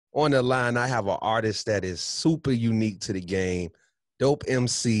On the line, I have an artist that is super unique to the game, dope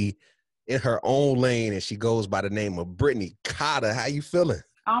MC in her own lane, and she goes by the name of Brittney. Carter, how you feeling?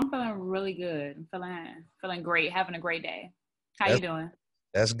 I'm feeling really good. I'm feeling great, having a great day. How you That's, doing?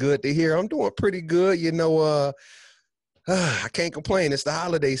 that's good to hear. I'm doing pretty good. I can't complain. It's the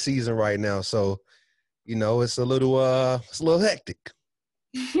holiday season right now, so it's a little hectic.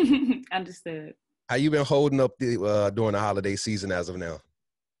 Understood. How you been holding up during the holiday season as of now?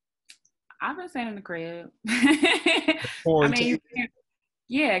 I've been staying in the crib. I Quarantine. mean,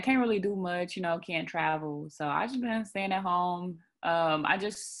 yeah, can't really do much, can't travel. So I just been staying at home. I'm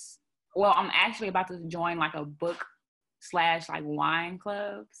actually about to join like a book / like wine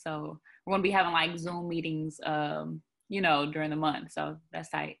club. So we're gonna be having like Zoom meetings, during the month. So that's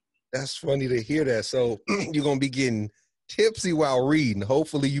tight. That's funny to hear that. So you're gonna be getting tipsy while reading.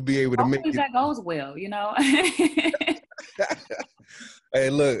 Hopefully you be able to make Hopefully it. that goes well, Hey,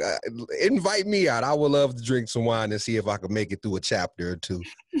 look, invite me out. I would love to drink some wine and see if I can make it through a chapter or two.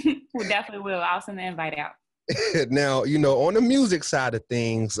 We definitely will. I'll send the invite out. Now, on the music side of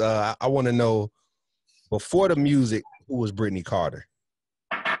things, I want to know, before the music, who was Brittney Carter?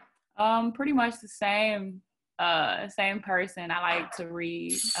 Pretty much the same person. I like to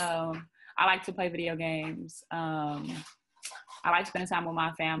read. I like to play video games. I like spending time with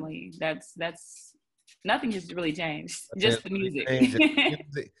my family. That's nothing has really changed. Just the music.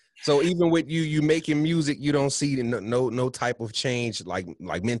 So even with you making music, you don't see no type of change, like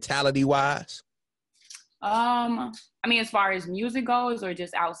mentality wise? I mean, as far as music goes, or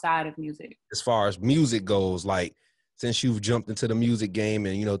just outside of music? As far as music goes, like, since you've jumped into the music game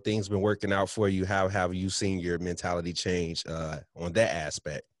and things been working out for you, how have you seen your mentality change on that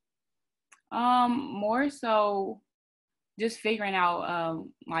aspect? More so just figuring out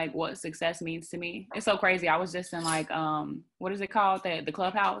like what success means to me. It's so crazy. I was just in like what is it called? The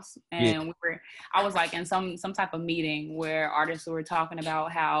Clubhouse, and Yeah. I was like in some type of meeting where artists were talking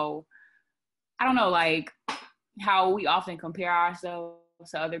about how, I don't know, like how we often compare ourselves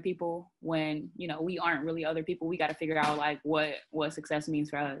to other people when we aren't really other people. We got to figure out like what success means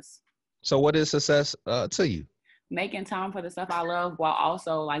for us. So what is success to you? Making time for the stuff I love, while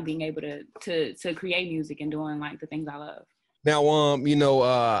also like being able to create music and doing like the things I love. Now,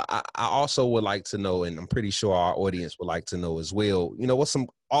 I also would like to know, and I'm pretty sure our audience would like to know as well, what's some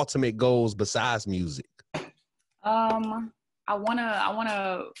ultimate goals besides music? I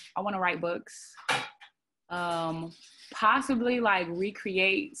wanna write books. Possibly like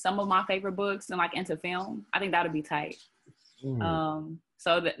recreate some of my favorite books and like into film. I think that would be tight.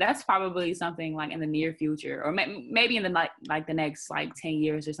 So that's probably something like in the near future, or maybe in the like the next like 10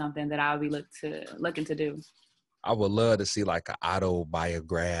 years or something, that I'll be looking to do. I would love to see like an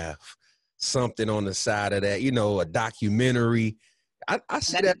autobiograph, something on the side of that, a documentary. I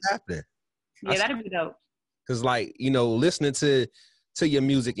see that happening. Yeah, that'd be dope. Because listening to your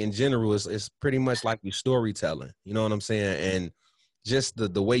music in general is pretty much like your storytelling. You know what I'm saying? And just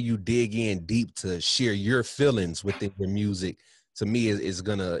the way you dig in deep to share your feelings within your music, to me,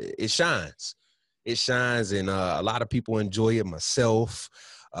 it shines. It shines, and a lot of people enjoy it. Myself,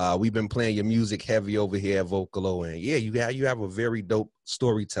 we've been playing your music heavy over here at Vocalo, and yeah, you have a very dope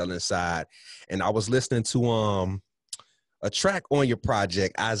storytelling side. And I was listening to a track on your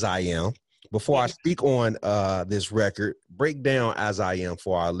project, As I Am. Before I speak on this record, break down As I Am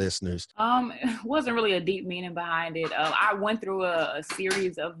for our listeners. It wasn't really a deep meaning behind it. I went through a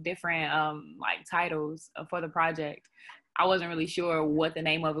series of different like titles for the project. I wasn't really sure what the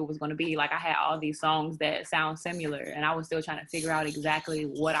name of it was going to be. Like, I had all these songs that sound similar, and I was still trying to figure out exactly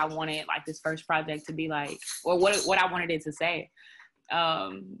what I wanted like this first project to be like, or what I wanted it to say.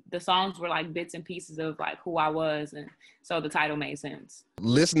 The songs were like bits and pieces of like who I was, and so the title made sense.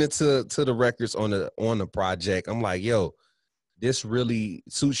 Listening to the records on the project, I'm like, yo, this really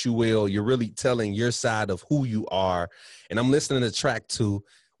suits you well. You're really telling your side of who you are. And I'm listening to track 2,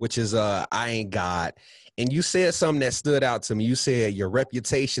 which is I Ain't God. And you said something that stood out to me. You said your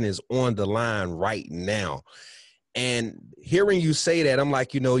reputation is on the line right now. And hearing you say that, I'm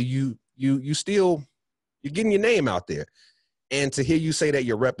like, you're getting your name out there. And to hear you say that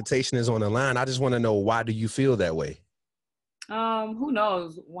your reputation is on the line, I just want to know, why do you feel that way? Who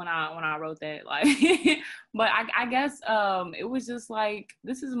knows when I wrote that, like, but I guess it was just like,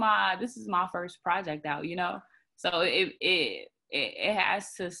 this is my first project out, so it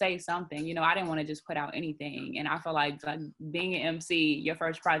has to say something. I didn't want to just put out anything, and I feel like being an MC, your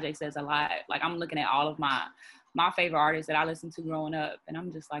first project says a lot. Like, I'm looking at all of my favorite artists that I listened to growing up, and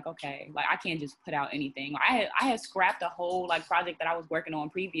I'm just like, okay, like, I can't just put out anything. I had scrapped a whole like project that I was working on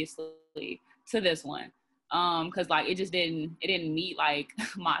previously to this one. Cause like it didn't meet like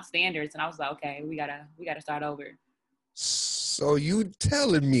my standards, and I was like, okay, we gotta start over. So you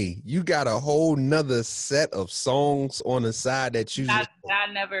telling me you got a whole nother set of songs on the side that you just...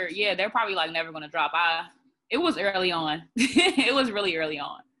 I never, yeah, they're probably like never gonna drop. It was early on. It was really early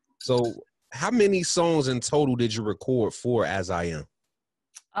on. So how many songs in total did you record for As I Am?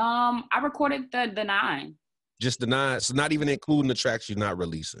 I recorded the 9. Just the 9, so not even including the tracks you're not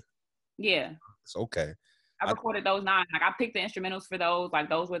releasing. Yeah. It's okay. I recorded those 9. Like I picked the instrumentals for those. Like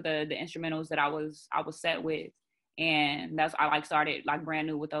those were the instrumentals that I was set with, and I like started like brand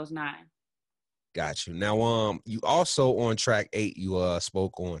new with those 9. Got you. Now, you also on track 8, you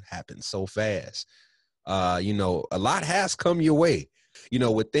spoke on Happened So Fast. You know, a lot has come your way. You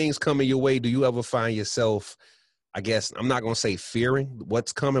know, with things coming your way, do you ever find yourself, I guess, I'm not gonna say fearing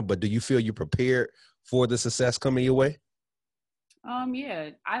what's coming, but do you feel you're prepared for the success coming your way? Yeah,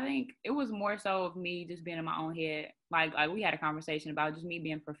 I think it was more so of me just being in my own head. Like we had a conversation about just me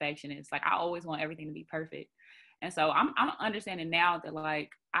being perfectionist. Like I always want everything to be perfect. And so I'm understanding now that like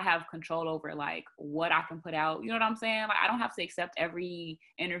I have control over like what I can put out. You know what I'm saying? Like I don't have to accept every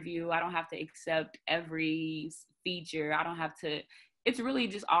interview. I don't have to accept every feature. I don't have to, it's really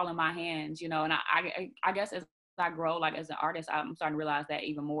just all in my hands, you know? And I guess as I grow, like as an artist, I'm starting to realize that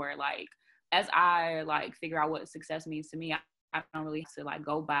even more. Like as I like figure out what success means to me, I don't really have to like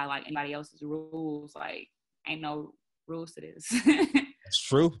go by like anybody else's rules. Like ain't no rules to this. That's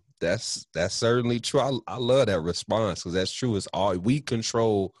true. That's certainly true. I love that response because that's true. It's all we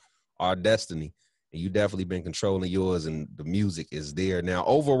control our destiny, and you definitely been controlling yours, and the music is there now.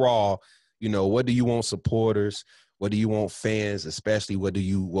 Overall, you know, what do you want supporters? What do you want fans? Especially, what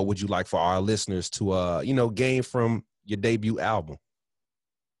would you like for our listeners to you know, gain from your debut album?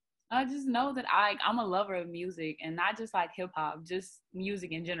 I just know that I'm a lover of music, and not just like hip hop, just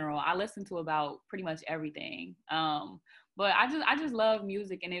music in general. I listen to about pretty much everything. But I just love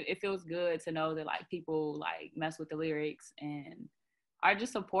music, and it feels good to know that like people like mess with the lyrics and are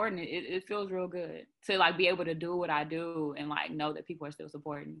just supporting it. It feels real good to like be able to do what I do and like know that people are still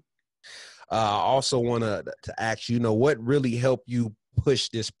supporting. I also want to ask you know, what really helped you push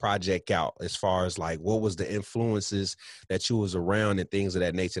this project out, as far as like what was the influences that you was around and things of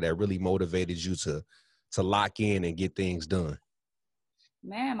that nature that really motivated you to lock in and get things done?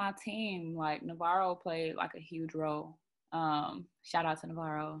 Man, my team, like Navarro played like a huge role. Shout out to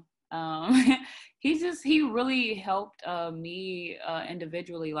Navarro. He really helped me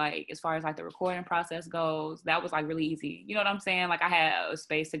individually, like as far as like the recording process goes. That was like really easy. You know what I'm saying? Like I had a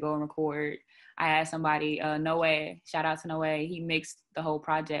space to go and record. I had somebody, Noe, shout out to Noe. He mixed the whole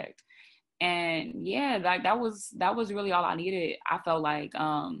project. And yeah, like that was really all I needed. I felt like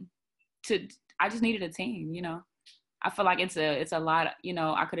I just needed a team, you know. I feel like it's a lot, you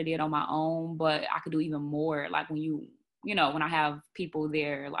know, I could have did on my own, but I could do even more. Like when I have people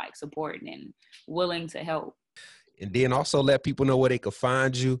there like supporting and willing to help. And then also let people know where they can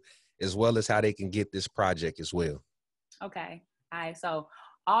find you, as well as how they can get this project as well. Okay. All right. So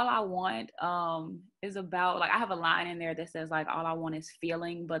all I want is about, like, I have a line in there that says like, all I want is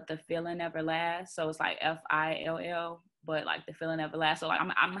feeling, but the feeling never lasts. So it's like FILL, but like the feeling never lasts. So like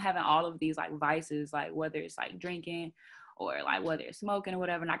I'm having all of these like vices, like whether it's like drinking or like whether it's smoking or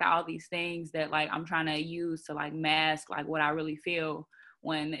whatever. And I got all these things that like I'm trying to use to like mask like what I really feel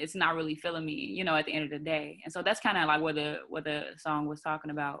when it's not really feeling me, you know, at the end of the day. And so that's kind of like what the song was talking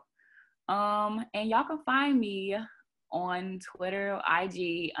about. And y'all can find me on Twitter,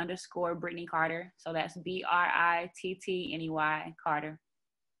 IG _Brittney Carter. So that's BRITTNEY Carter.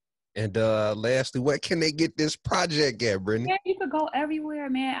 And lastly, where can they get this project at, Brittney? Yeah, you could go everywhere,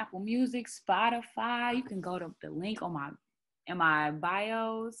 man. Apple Music, Spotify. You can go to the link on in my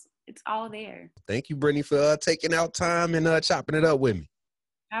bios. It's all there. Thank you, Brittney, for taking out time and chopping it up with me.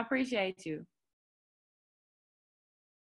 I appreciate you.